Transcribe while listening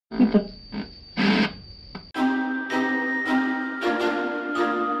What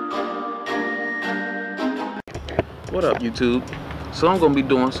up, YouTube? So I'm gonna be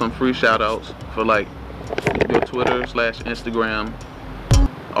doing some free shoutouts for like your Twitter/Instagram.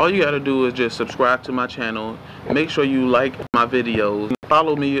 All you gotta do is just subscribe to my channel, make sure you like my videos,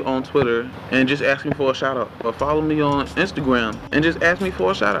 follow me on Twitter and just ask me for a shout out, or follow me on Instagram and just ask me for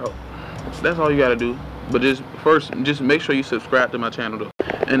a shout out. That's all you gotta do. But just first, just make sure you subscribe to my channel though.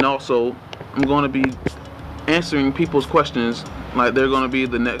 And also, I'm gonna be answering people's questions, like they're gonna be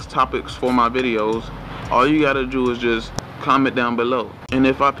the next topics for my videos. All you gotta do is just comment down below, and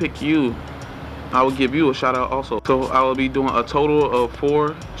if I pick you, I will give you a shout out also. So I will be doing a total of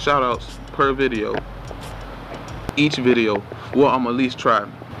 4 shout outs per video. Each video, well, I'm at least try.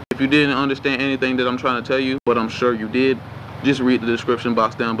 If you didn't understand anything that I'm trying to tell you, but I'm sure you did, just read the description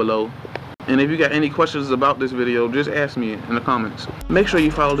box down below. And if you got any questions about this video, just ask me in the comments. Make sure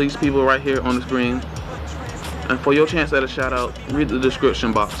you follow these people right here on the screen. And for your chance at a shout out, read the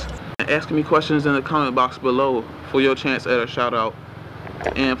description box. And ask me questions in the comment box below for your chance at a shout out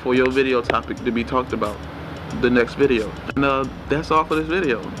and for your video topic to be talked about the next video. And that's all for this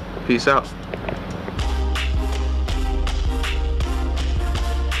video. Peace out.